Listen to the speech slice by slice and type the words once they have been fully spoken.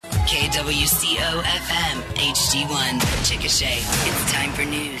KWCO-FM HD1 Chickasha. It's time for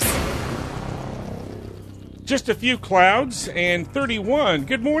news. Just a few clouds and 31.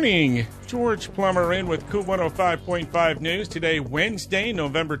 Good morning. George Plummer in with KOOL 105.5 News. Today, Wednesday,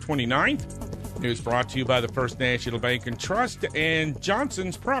 November 29th. News brought to you by the First National Bank and Trust and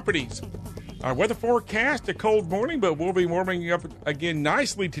Johnson's Properties. Our weather forecast, a cold morning, but we'll be warming up again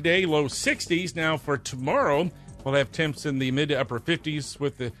nicely today, low 60s. Now for tomorrow, we'll have temps in the mid to upper 50s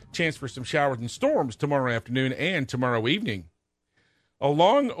with the chance for some showers and storms tomorrow afternoon and tomorrow evening. A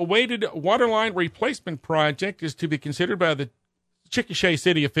long-awaited waterline replacement project is to be considered by the Chickasha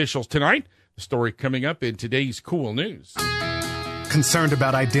City officials tonight. The story coming up in today's KOOL News. Concerned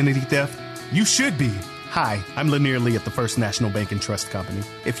about identity theft? You should be. Hi, I'm Lanier Lee at the First National Bank and Trust Company.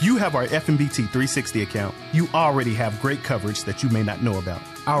 If you have our FNBT 360 account, you already have great coverage that you may not know about.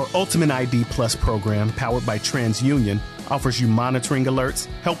 Our Ultimate ID Plus program, powered by TransUnion, offers you monitoring alerts,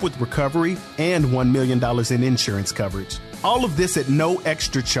 help with recovery, and $1 million in insurance coverage. All of this at no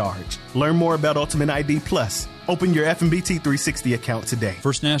extra charge. Learn more about Ultimate ID Plus. Open your FNBT 360 account today.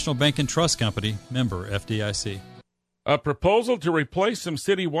 First National Bank and Trust Company, member FDIC. A proposal to replace some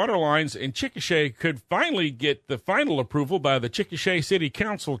city water lines in Chickasha could finally get the final approval by the Chickasha City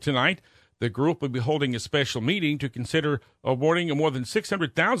Council tonight. The group will be holding a special meeting to consider awarding a more than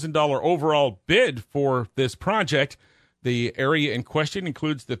 $600,000 overall bid for this project. The area in question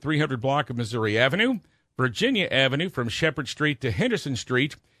includes the 300 block of Missouri Avenue, Virginia Avenue from Shepherd Street to Henderson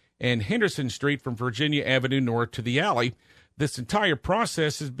Street, and Henderson Street from Virginia Avenue north to the alley. This entire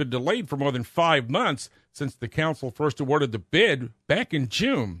process has been delayed for more than 5 months since the council first awarded the bid back in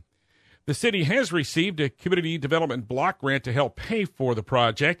June. The city has received a community development block grant to help pay for the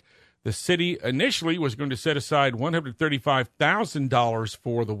project. The city initially was going to set aside $135,000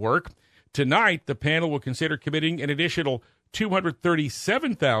 for the work. Tonight, the panel will consider committing an additional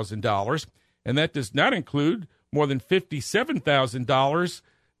 $237,000, and that does not include more than $57,000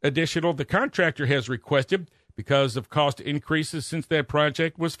 additional the contractor has requested because of cost increases since that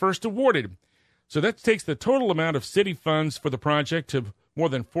project was first awarded. So that takes the total amount of city funds for the project to more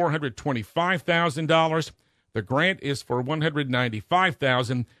than $425,000. The grant is for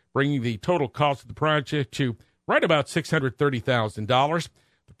 $195,000, bringing the total cost of the project to right about $630,000.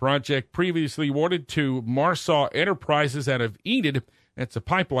 The project previously awarded to Marsaw Enterprises out of Enid. That's a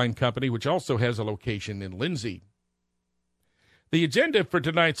pipeline company which also has a location in Lindsay. The agenda for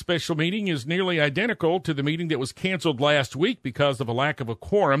tonight's special meeting is nearly identical to the meeting that was canceled last week because of a lack of a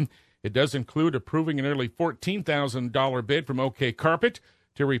quorum. It does include approving a nearly $14,000 bid from OK Carpet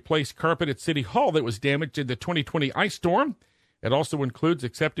to replace carpet at City Hall that was damaged in the 2020 ice storm. It also includes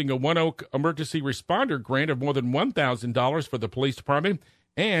accepting a One Oak emergency responder grant of more than $1,000 for the police department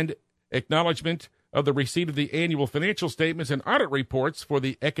and acknowledgement of the receipt of the annual financial statements and audit reports for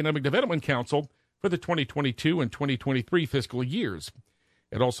the Economic Development Council for the 2022 and 2023 fiscal years.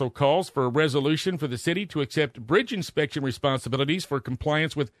 It also calls for a resolution for the city to accept bridge inspection responsibilities for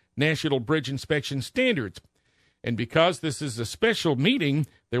compliance with National Bridge Inspection Standards. And because this is a special meeting,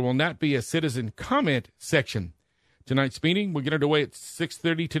 there will not be a citizen comment section. Tonight's meeting will get underway at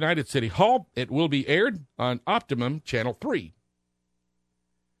 6:30 tonight at City Hall. It will be aired on Optimum Channel 3.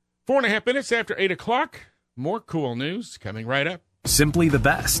 4.5 minutes after 8 o'clock, more KOOL News coming right up. Simply the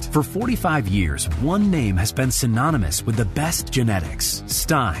best. For 45 years, one name has been synonymous with the best genetics,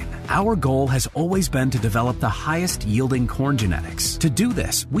 Stein. Our goal has always been to develop the highest yielding corn genetics. To do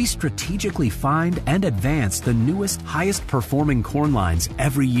this, we strategically find and advance the newest, highest performing corn lines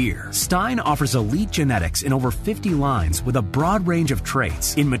every year. Stein offers elite genetics in over 50 lines with a broad range of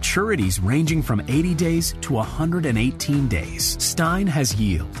traits in maturities ranging from 80 days to 118 days. Stein has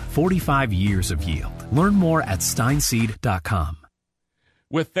yield, 45 years of yield. Learn more at steinseed.com.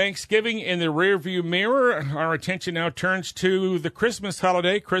 With Thanksgiving in the rearview mirror, our attention now turns to the Christmas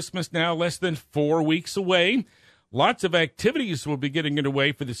holiday. Christmas now less than 4 weeks away. Lots of activities will be getting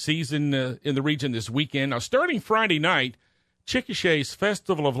underway for the season in the region this weekend. Now, starting Friday night, Chickasha's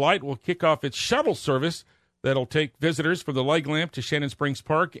Festival of Light will kick off its shuttle service that'll take visitors from the Leg Lamp to Shannon Springs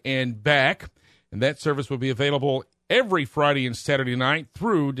Park and back. And that service will be available every Friday and Saturday night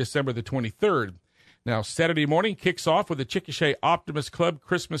through December the 23rd. Now, Saturday morning kicks off with the Chickasha Optimist Club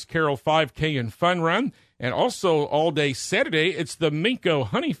Christmas Carol 5K and Fun Run. And also all day Saturday, it's the Minko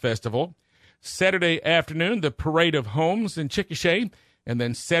Honey Festival. Saturday afternoon, the Parade of Homes in Chickasha. And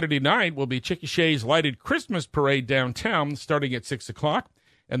then Saturday night will be Chickasha's Lighted Christmas Parade downtown starting at 6 o'clock.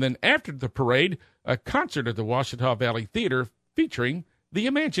 And then after the parade, a concert at the Washita Valley Theater featuring the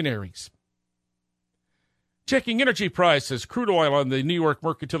Imaginaries. Checking energy prices. Crude oil on the New York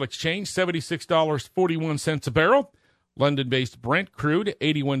Mercantile Exchange, $76.41 a barrel. London-based Brent crude,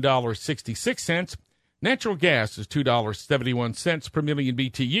 $81.66. Natural gas is $2.71 per million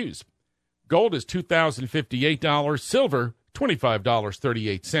BTUs. Gold is $2,058. Silver,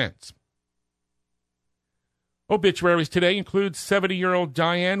 $25.38. Obituaries today include 70-year-old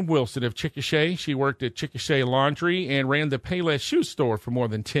Diane Wilson of Chickasha. She worked at Chickasha Laundry and ran the Payless Shoe Store for more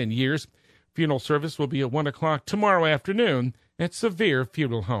than 10 years. Funeral service will be at 1 o'clock tomorrow afternoon at Sevier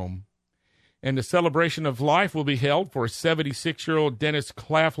Funeral Home. And the celebration of life will be held for 76-year-old Dennis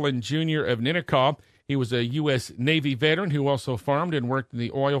Claflin, Jr. of Ninnekah. He was a U.S. Navy veteran who also farmed and worked in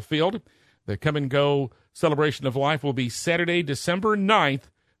the oil field. The come-and-go celebration of life will be Saturday, December 9th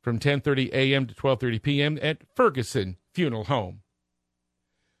from 10:30 a.m. to 12:30 p.m. at Ferguson Funeral Home.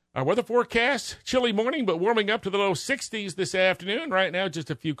 Our weather forecast, chilly morning, but warming up to the low 60s this afternoon. Right now, just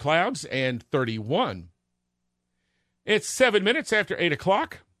a few clouds and 31. It's 7 minutes after 8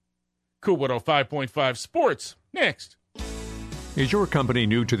 o'clock. KOOL 105.5 Sports, next. Is your company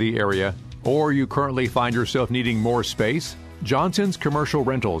new to the area, or you currently find yourself needing more space? Johnson's Commercial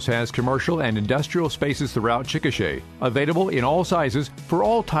Rentals has commercial and industrial spaces throughout Chickasha, available in all sizes for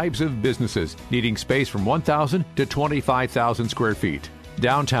all types of businesses needing space from 1,000 to 25,000 square feet.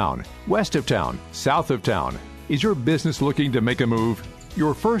 Downtown, west of town, south of town. Is your business looking to make a move?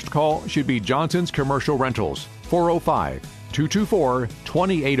 Your first call should be Johnson's Commercial Rentals,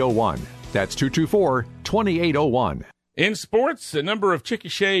 405-224-2801. That's 224-2801. In sports, a number of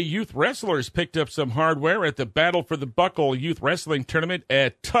Chickasha youth wrestlers picked up some hardware at the Battle for the Buckle Youth Wrestling Tournament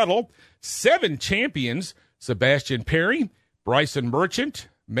at Tuttle. 7 champions, Sebastian Perry, Bryson Merchant,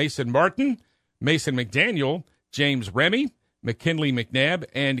 Mason Martin, Mason McDaniel, James Remy, McKinley McNabb,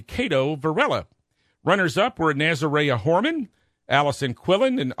 and Cato Varela. Runners-up were Nazarea Horman, Allison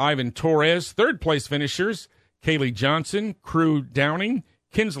Quillen, and Ivan Torres. Third-place finishers, Kaylee Johnson, Crew Downing,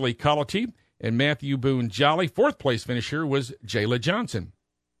 Kinsley Colletti, and Matthew Boone Jolly. Fourth-place finisher was Jayla Johnson.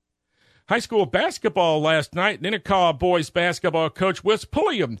 High school basketball last night. Ninnekah boys basketball coach Wes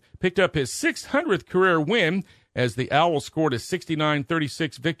Pulliam picked up his 600th career win as the Owls scored a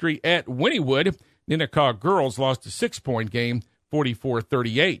 69-36 victory at Wynnewood. Ninnekah girls lost a 6-point game,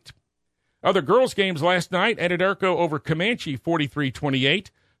 44-38. Other girls' games last night, Anadarko over Comanche, 43-28.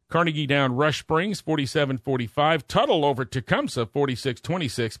 Carnegie down Rush Springs, 47-45. Tuttle over Tecumseh,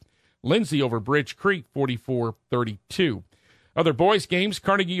 46-26. Lindsay over Bridge Creek, 44-32. Other boys' games,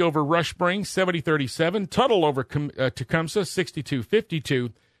 Carnegie over Rush Springs, 70-37. Tuttle over Tecumseh,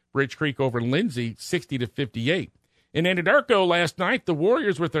 62-52. Bridge Creek over Lindsay, 60-58. In Anadarko last night, the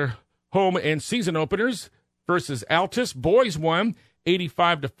Warriors with their home and season openers versus Altus. Boys won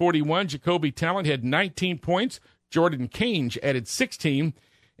 85-41. Jacoby Talent had 19 points. Jordan Cange added 16.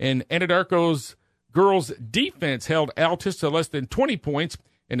 And Anadarko's girls' defense held Altus to less than 20 points.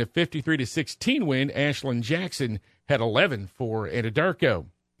 In a 53-16 win, Ashlyn Jackson had 11 for Anadarko.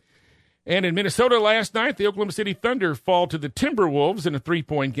 And in Minnesota last night, the Oklahoma City Thunder fall to the Timberwolves in a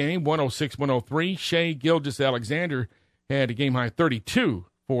 3-point game, 106-103. Shea Gilgeous-Alexander had a game-high 32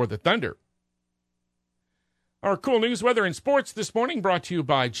 for the Thunder. Our KOOL News, weather, and sports this morning brought to you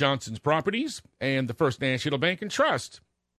by Johnson's Properties and the First National Bank and Trust.